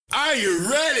Are you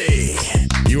ready?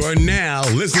 You are now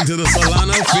listening to the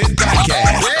Solano Fit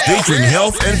Podcast, featuring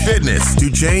health and fitness to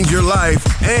change your life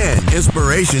and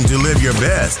inspiration to live your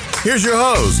best. Here's your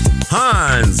host,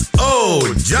 Hans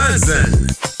O. Johnson.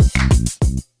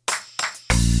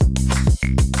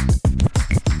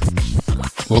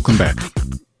 Welcome back.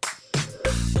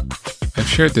 I've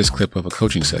shared this clip of a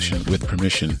coaching session with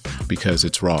permission because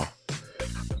it's raw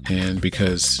and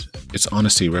because its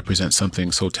honesty represents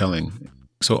something so telling,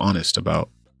 so honest about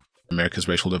America's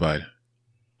racial divide.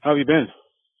 How have you been?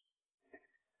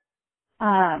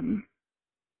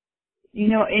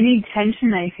 Any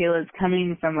tension I feel is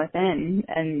coming from within,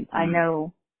 and I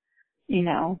know,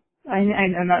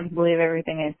 I'm not to believe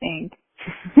everything I think.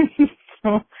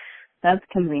 So that's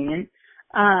convenient.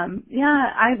 I'm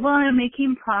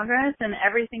making progress, and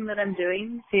everything that I'm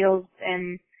doing feels,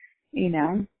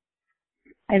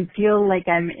 I feel like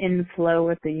I'm in flow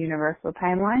with the universal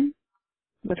timeline,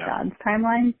 with God's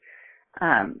timeline.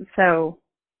 So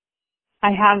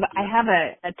I have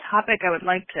a topic I would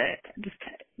like to just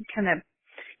kind of,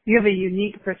 you have a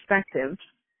unique perspective,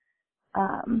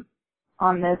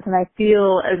 on this, and I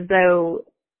feel as though,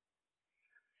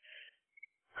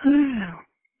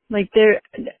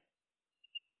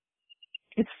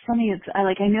 it's funny,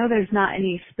 I know there's not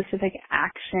any specific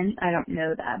action, I don't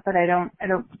know that, but I don't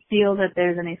feel that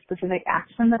there's any specific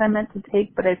action that I'm meant to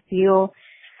take, but I feel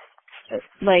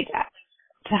like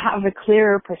to have a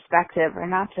clearer perspective, or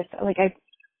not just, I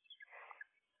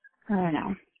don't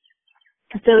know.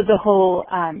 So the whole,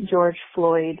 George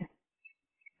Floyd,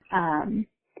 and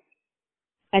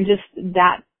just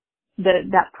that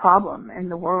problem in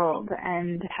the world,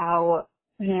 and how,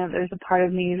 there's a part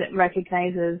of me that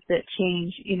recognizes that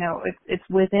change, it's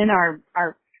within our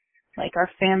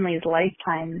family's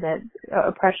lifetime that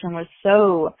oppression was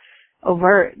so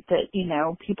overt that,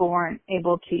 people weren't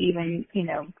able to even,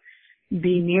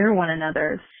 be near one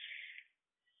another.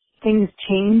 Things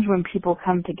change when people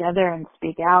come together and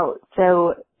speak out.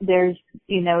 So there's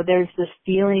this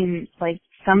feeling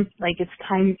it's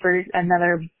time for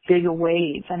another big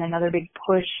wave and another big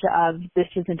push of this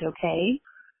isn't okay.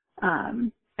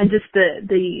 And just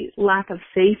the lack of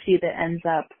safety that ends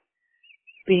up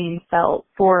being felt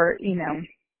for,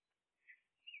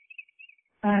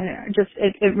 I don't know, just,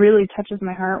 it really touches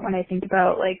my heart when I think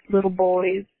about little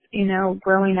boys,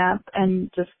 growing up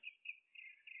and just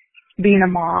being a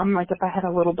mom. If I had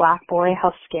a little black boy,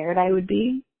 how scared I would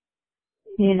be,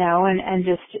 and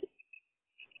just,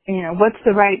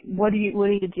 what do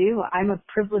you do? I'm a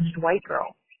privileged white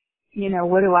girl.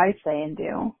 What do I say and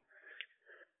do?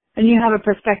 And you have a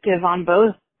perspective on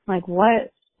both,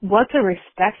 what's a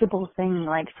respectable thing,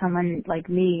 someone like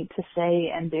me to say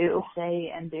and do,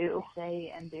 say and do,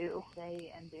 say and do,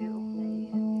 say and do, say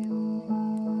and do.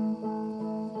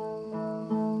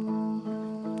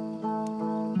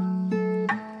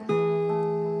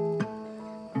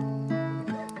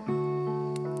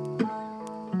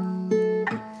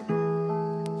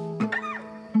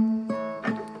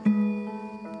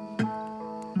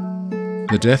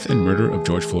 The death and murder of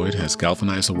George Floyd has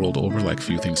galvanized the world over like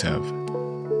few things have.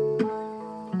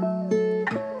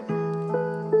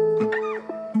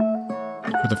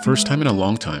 For the first time in a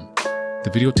long time,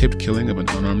 the videotaped killing of an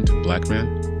unarmed black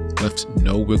man left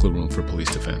no wiggle room for police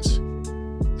defense.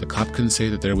 The cop couldn't say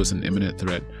that there was an imminent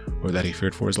threat or that he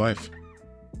feared for his life.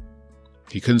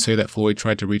 He couldn't say that Floyd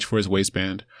tried to reach for his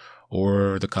waistband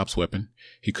or the cop's weapon.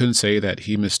 He couldn't say that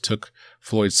he mistook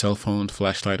Floyd's cell phone,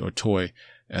 flashlight, or toy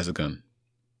as a gun.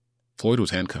 Floyd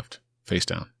was handcuffed, face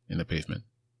down, in the pavement.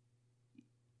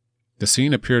 The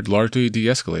scene appeared largely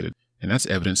de-escalated, and that's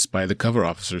evidenced by the cover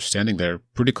officer standing there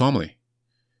pretty calmly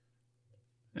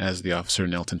as the officer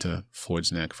knelt into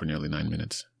Floyd's neck for nearly 9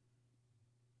 minutes.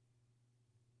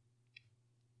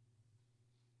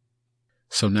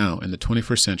 So now, in the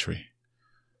 21st century,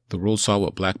 the world saw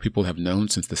what black people have known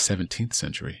since the 17th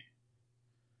century: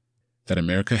 that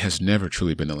America has never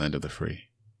truly been the land of the free.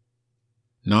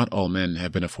 Not all men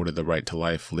have been afforded the right to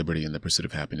life, liberty, and the pursuit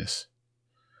of happiness.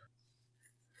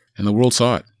 And the world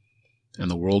saw it, and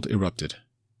the world erupted.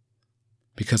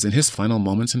 Because in his final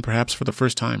moments, and perhaps for the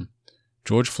first time,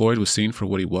 George Floyd was seen for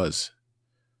what he was: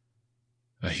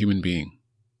 a human being.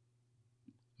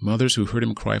 Mothers who heard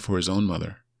him cry for his own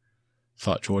mother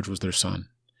thought George was their son,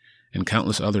 and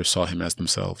countless others saw him as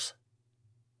themselves.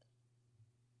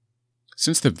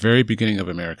 Since the very beginning of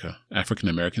America, African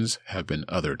Americans have been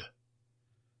othered.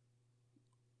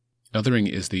 Othering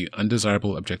is the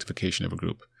undesirable objectification of a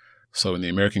group, so in the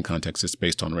American context it's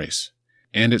based on race,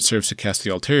 and it serves to cast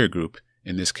the ulterior group,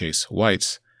 in this case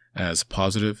whites, as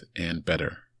positive and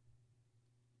better.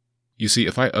 You see,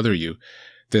 if I other you,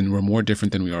 then we're more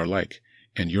different than we are alike,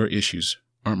 and your issues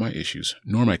aren't my issues,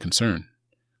 nor my concern.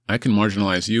 I can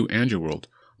marginalize you and your world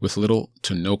with little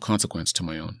to no consequence to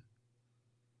my own.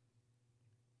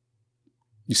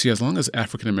 You see, as long as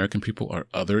African American people are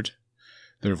othered,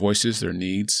 their voices, their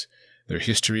needs, their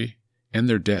history, and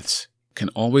their deaths can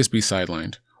always be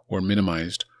sidelined or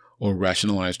minimized or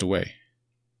rationalized away.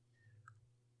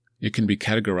 It can be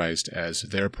categorized as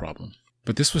their problem.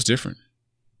 But this was different.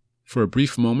 For a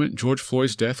brief moment, George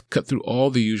Floyd's death cut through all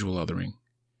the usual othering,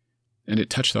 and it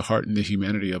touched the heart and the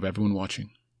humanity of everyone watching.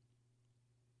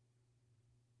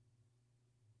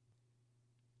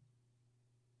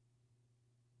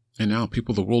 And now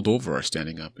people the world over are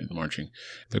standing up and marching.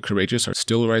 The courageous are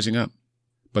still rising up,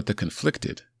 but the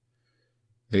conflicted,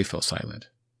 they fell silent.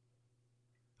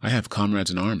 I have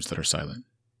comrades in arms that are silent.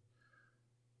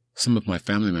 Some of my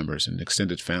family members and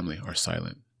extended family are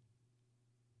silent.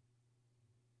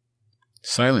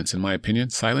 Silence, in my opinion,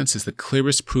 silence is the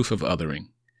clearest proof of othering.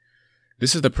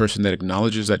 This is the person that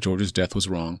acknowledges that George's death was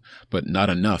wrong, but not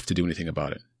enough to do anything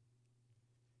about it.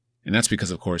 And that's because,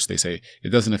 of course, they say, it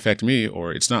doesn't affect me,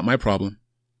 or it's not my problem.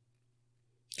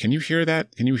 Can you hear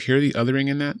that? Can you hear the othering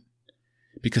in that?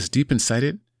 Because deep inside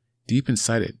it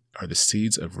are the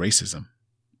seeds of racism.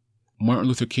 Martin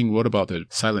Luther King wrote about the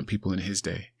silent people in his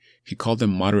day. He called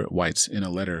them moderate whites in a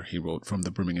letter he wrote from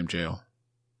the Birmingham jail.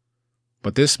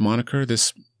 But this moniker,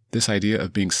 this idea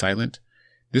of being silent,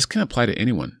 this can apply to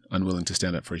anyone unwilling to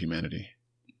stand up for humanity.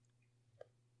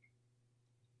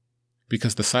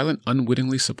 Because the silent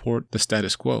unwittingly support the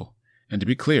status quo. And to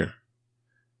be clear,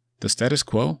 the status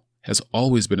quo has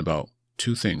always been about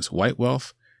two things, white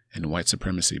wealth and white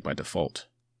supremacy by default.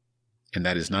 And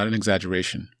that is not an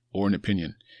exaggeration or an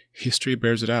opinion. History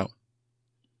bears it out.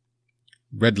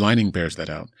 Redlining bears that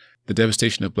out. The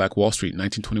devastation of Black Wall Street in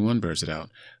 1921 bears it out.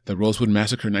 The Rosewood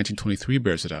Massacre in 1923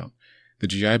 bears it out. The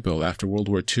GI Bill after World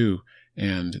War II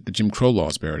and the Jim Crow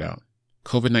laws bear it out.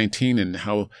 COVID-19 and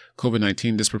how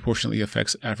COVID-19 disproportionately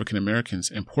affects African Americans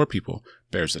and poor people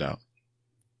bears it out.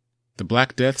 The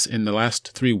Black deaths in the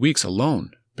last 3 weeks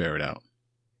alone bear it out.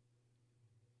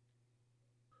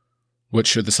 What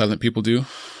should the silent people do?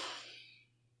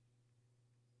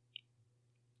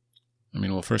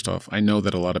 Well, first off, I know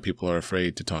that a lot of people are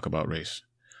afraid to talk about race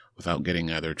without getting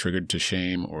either triggered to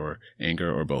shame or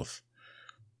anger or both.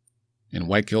 And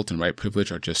white guilt and white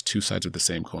privilege are just two sides of the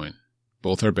same coin.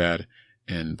 Both are bad,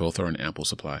 and both are in ample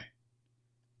supply.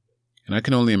 And I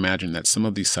can only imagine that some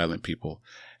of these silent people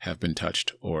have been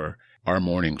touched or are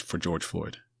mourning for George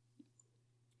Floyd.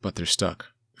 But they're stuck,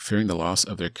 fearing the loss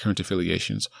of their current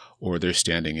affiliations or their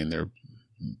standing in their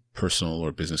personal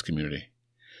or business community.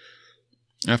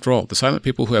 After all, the silent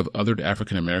people who have othered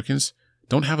African Americans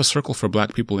don't have a circle for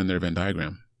Black people in their Venn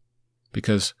diagram,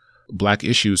 because Black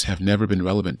issues have never been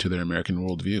relevant to their American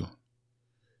worldview.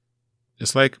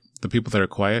 It's like the people that are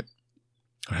quiet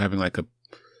are having like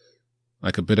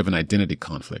a bit of an identity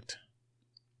conflict.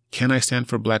 Can I stand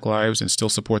for Black lives and still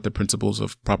support the principles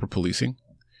of proper policing?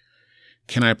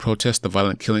 Can I protest the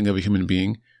violent killing of a human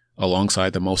being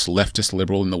alongside the most leftist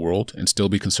liberal in the world and still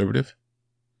be conservative?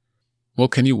 Well,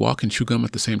 can you walk and chew gum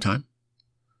at the same time?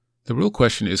 The real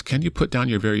question is, can you put down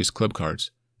your various club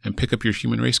cards and pick up your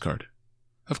human race card?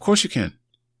 Of course you can.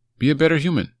 Be a better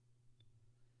human.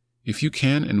 If you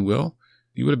can and will,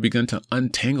 you would have begun to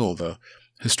untangle the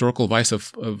historical vice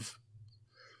of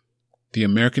the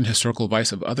American historical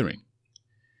vice of othering.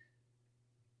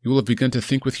 You will have begun to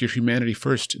think with your humanity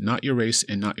first, not your race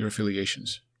and not your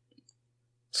affiliations.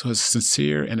 So as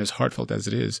sincere and as heartfelt as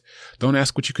it is, don't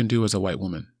ask what you can do as a white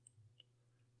woman.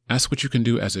 Ask what you can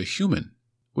do as a human.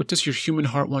 What does your human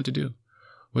heart want to do?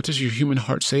 What does your human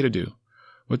heart say to do?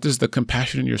 What does the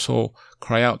compassion in your soul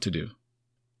cry out to do?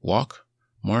 Walk,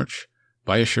 march,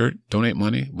 buy a shirt, donate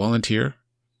money, volunteer.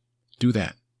 Do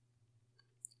that.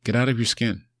 Get out of your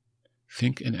skin.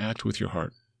 Think and act with your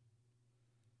heart.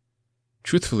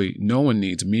 Truthfully, no one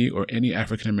needs me or any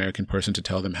African American person to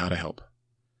tell them how to help.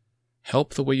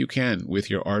 Help the way you can with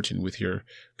your art and with your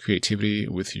creativity,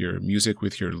 with your music,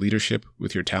 with your leadership,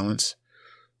 with your talents,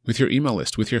 with your email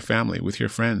list, with your family, with your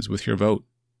friends, with your vote.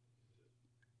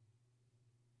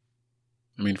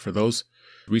 For those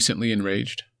recently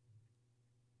enraged,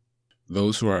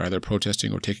 those who are either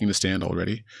protesting or taking the stand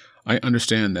already, I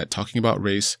understand that talking about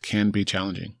race can be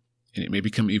challenging, and it may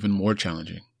become even more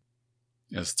challenging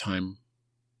as time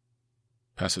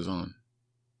passes on.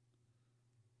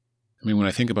 When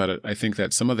I think about it, I think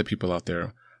that some of the people out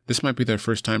there, this might be their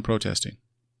first time protesting.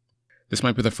 This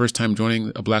might be the first time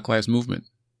joining a Black Lives Movement.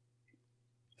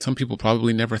 Some people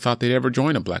probably never thought they'd ever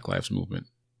join a Black Lives Movement.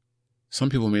 Some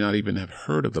people may not even have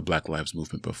heard of the Black Lives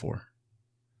Movement before.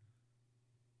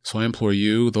 So I implore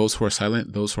you, those who are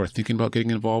silent, those who are thinking about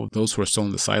getting involved, those who are still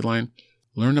on the sideline,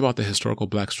 learn about the historical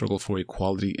Black struggle for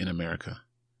equality in America.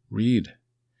 Read.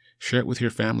 Share it with your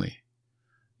family.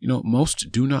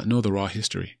 Most do not know the raw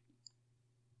history.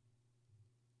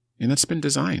 And that's been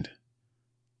designed.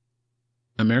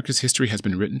 America's history has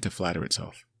been written to flatter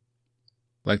itself.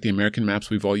 Like the American maps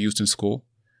we've all used in school,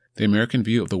 the American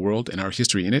view of the world and our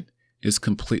history in it is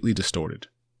completely distorted.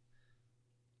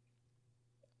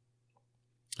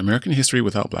 American history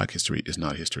without Black history is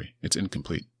not history. It's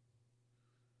incomplete.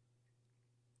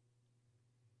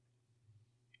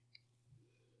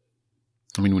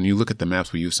 When you look at the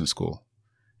maps we used in school,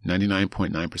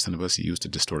 99.9% of us used a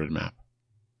distorted map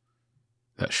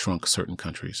that shrunk certain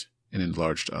countries and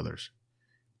enlarged others.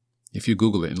 If you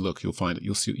Google it and look, you'll find it.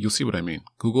 You'll see what I mean.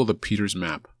 Google the Peters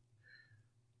map.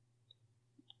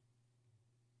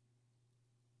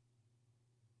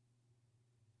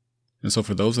 And so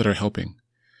for those that are helping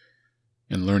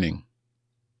and learning,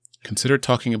 consider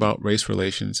talking about race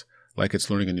relations like it's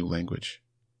learning a new language.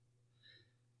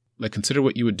 Like, consider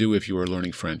what you would do if you were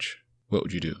learning French. What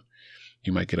would you do?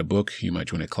 You might get a book, you might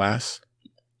join a class,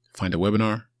 find a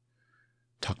webinar,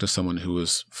 talk to someone who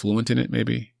is fluent in it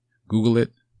maybe, Google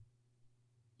it.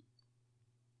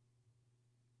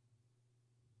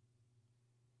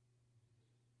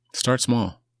 Start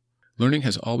small. Learning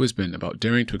has always been about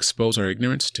daring to expose our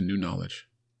ignorance to new knowledge.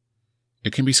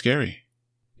 It can be scary.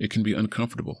 It can be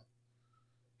uncomfortable.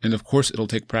 And of course, it'll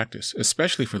take practice,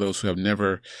 especially for those who have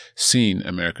never seen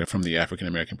America from the African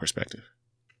American perspective.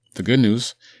 The good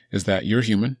news is that you're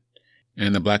human,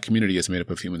 and the Black community is made up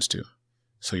of humans too.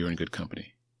 So you're in good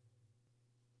company.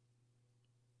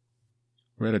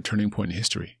 We're at a turning point in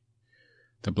history.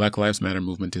 The Black Lives Matter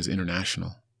movement is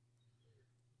international.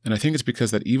 And I think it's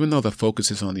because that even though the focus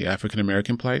is on the African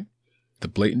American plight, the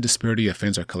blatant disparity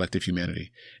offends our collective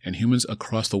humanity, and humans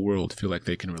across the world feel like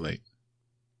they can relate.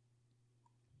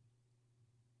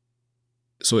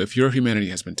 So if your humanity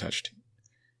has been touched,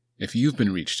 if you've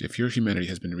been reached, if your humanity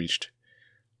has been reached,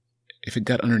 if it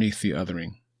got underneath the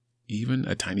othering, even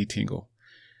a tiny tingle,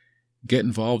 get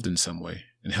involved in some way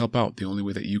and help out the only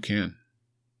way that you can.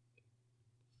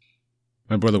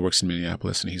 My brother works in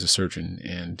Minneapolis and he's a surgeon,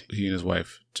 and he and his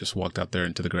wife just walked out there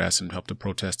into the grass and helped to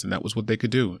protest, and that was what they could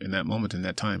do in that moment, in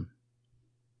that time.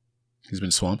 He's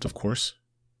been swamped, of course,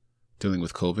 dealing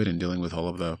with COVID and dealing with all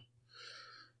of the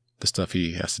stuff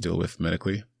he has to deal with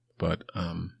medically, but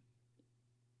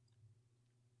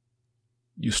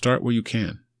you start where you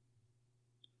can.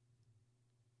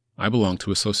 I belong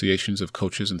to associations of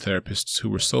coaches and therapists who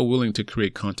were so willing to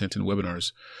create content and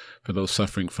webinars for those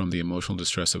suffering from the emotional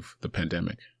distress of the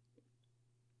pandemic.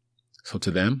 So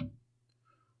to them,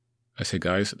 I say,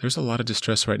 guys, there's a lot of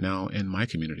distress right now in my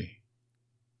community.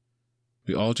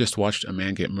 We all just watched a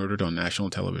man get murdered on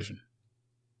national television.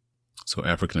 So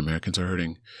African Americans are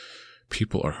hurting,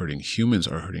 people are hurting, humans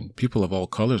are hurting, people of all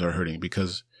colors are hurting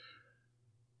because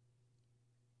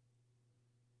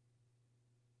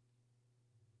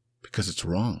it's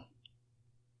wrong.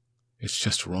 It's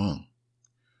just wrong.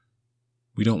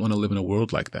 We don't want to live in a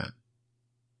world like that.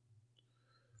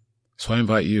 So I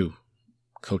invite you,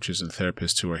 coaches and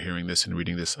therapists who are hearing this and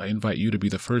reading this, I invite you to be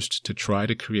the first to try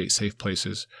to create safe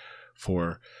places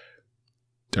for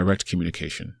direct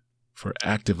communication, for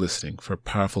active listening, for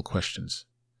powerful questions,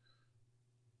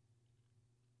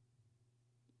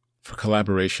 for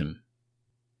collaboration,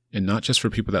 and not just for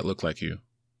people that look like you.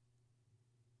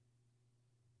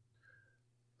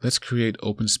 Let's create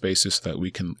open spaces so that we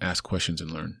can ask questions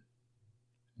and learn.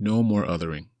 No more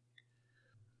othering.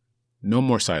 No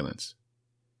more silence.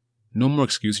 No more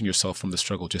excusing yourself from the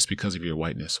struggle just because of your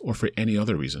whiteness or for any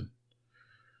other reason.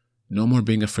 No more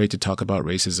being afraid to talk about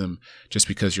racism just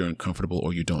because you're uncomfortable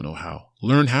or you don't know how.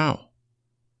 Learn how.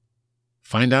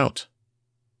 Find out.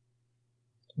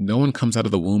 No one comes out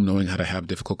of the womb knowing how to have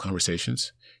difficult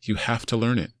conversations. You have to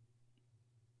learn it.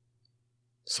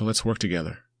 So let's work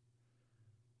together.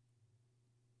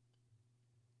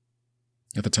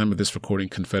 At the time of this recording,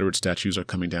 Confederate statues are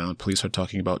coming down. Police are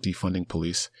talking about defunding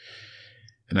police.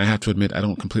 And I have to admit, I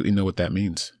don't completely know what that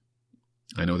means.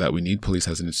 I know that we need police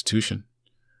as an institution.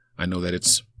 I know that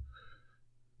it's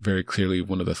very clearly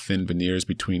one of the thin veneers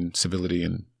between civility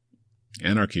and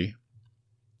anarchy.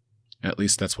 At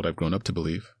least that's what I've grown up to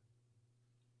believe.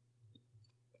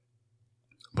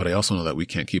 But I also know that we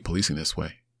can't keep policing this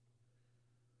way.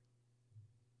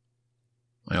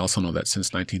 I also know that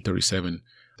since 1937,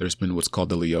 there's been what's called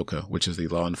the LEOCA, which is the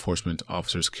Law Enforcement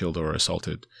Officers Killed or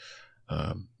Assaulted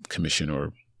Commission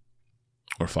or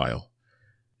file.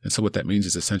 And so what that means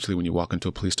is essentially when you walk into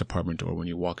a police department or when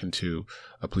you walk into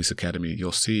a police academy,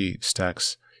 you'll see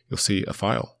stacks, you'll see a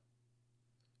file.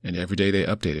 And every day they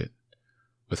update it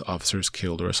with officers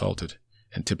killed or assaulted.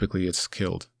 And typically it's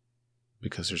killed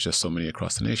because there's just so many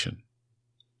across the nation.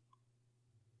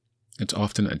 It's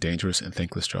often a dangerous and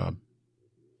thankless job.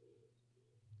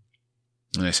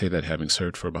 And I say that having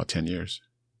served for about 10 years.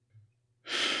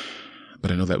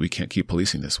 But I know that we can't keep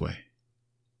policing this way.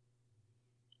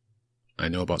 I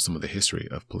know about some of the history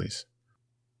of police.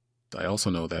 I also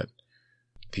know that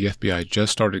the FBI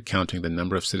just started counting the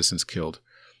number of citizens killed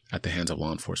at the hands of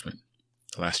law enforcement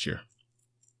last year,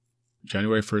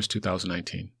 January 1st,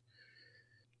 2019.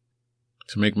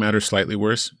 To make matters slightly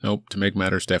worse, nope, to make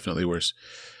matters definitely worse,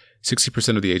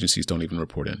 60% of the agencies don't even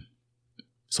report in,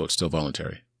 so it's still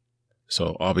voluntary.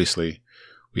 So obviously,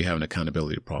 we have an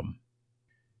accountability problem.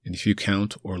 And if you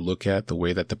count or look at the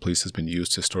way that the police has been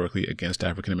used historically against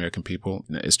African American people,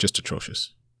 it's just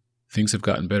atrocious. Things have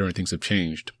gotten better and things have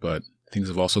changed, but things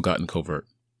have also gotten covert.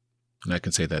 And I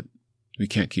can say that we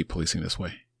can't keep policing this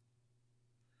way.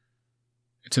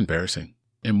 It's embarrassing.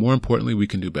 And more importantly, we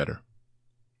can do better.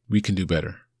 We can do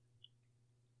better.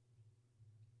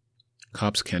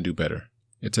 Cops can do better.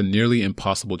 It's a nearly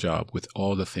impossible job with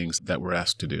all the things that we're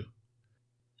asked to do.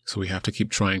 So we have to keep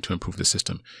trying to improve the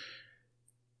system.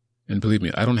 And believe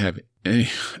me, I don't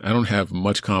have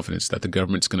much confidence that the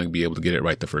government's going to be able to get it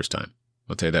right the first time.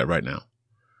 I'll tell you that right now.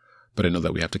 But I know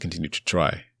that we have to continue to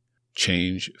try,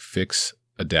 change, fix,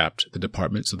 adapt the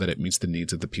department so that it meets the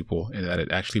needs of the people and that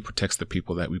it actually protects the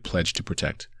people that we pledge to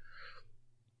protect.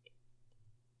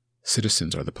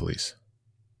 Citizens are the police.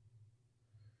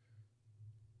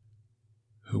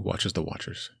 Who watches the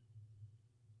watchers?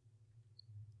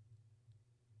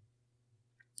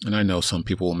 And I know some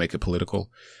people will make it political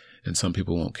and some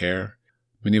people won't care.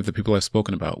 Many of the people I've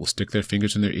spoken about will stick their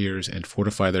fingers in their ears and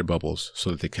fortify their bubbles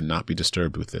so that they cannot be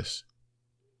disturbed with this.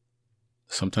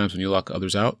 Sometimes when you lock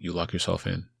others out, you lock yourself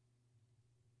in.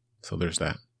 So there's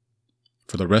that.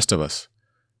 For the rest of us,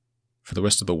 for the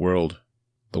rest of the world,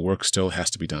 the work still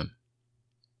has to be done.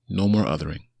 No more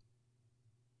othering.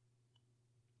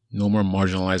 No more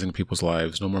marginalizing people's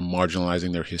lives. No more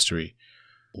marginalizing their history.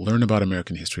 Learn about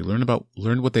American history.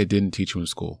 Learn what they didn't teach you in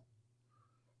school.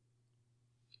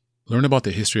 Learn about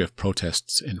the history of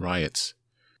protests and riots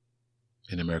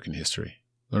in American history.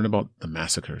 Learn about the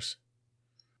massacres.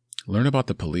 Learn about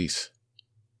the police.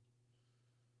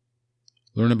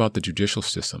 Learn about the judicial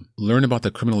system. Learn about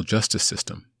the criminal justice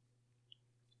system.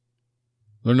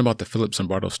 Learn about the Philip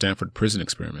Zimbardo Stanford prison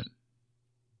experiment.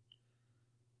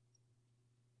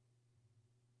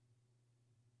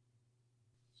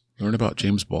 Learn about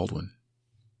James Baldwin.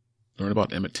 Learn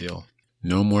about Emmett Till.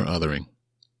 No more othering.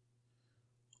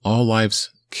 All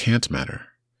lives can't matter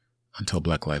until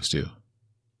Black lives do.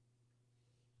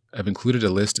 I've included a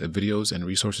list of videos and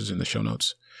resources in the show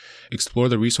notes. Explore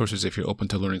the resources if you're open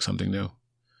to learning something new.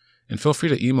 And feel free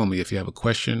to email me if you have a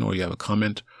question or you have a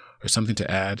comment or something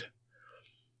to add.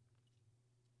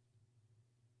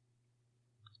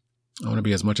 I want to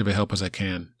be as much of a help as I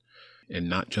can, and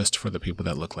not just for the people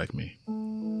that look like me.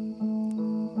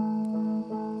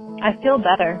 I feel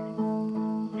better.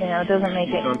 It doesn't make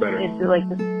it. Sound better. It's like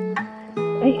this.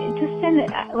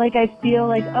 I feel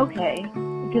like okay,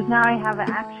 because now I have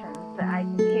actions that I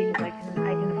can take. I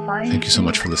can find. Thank you so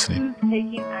much for listening.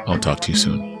 I'll talk to you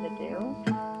soon.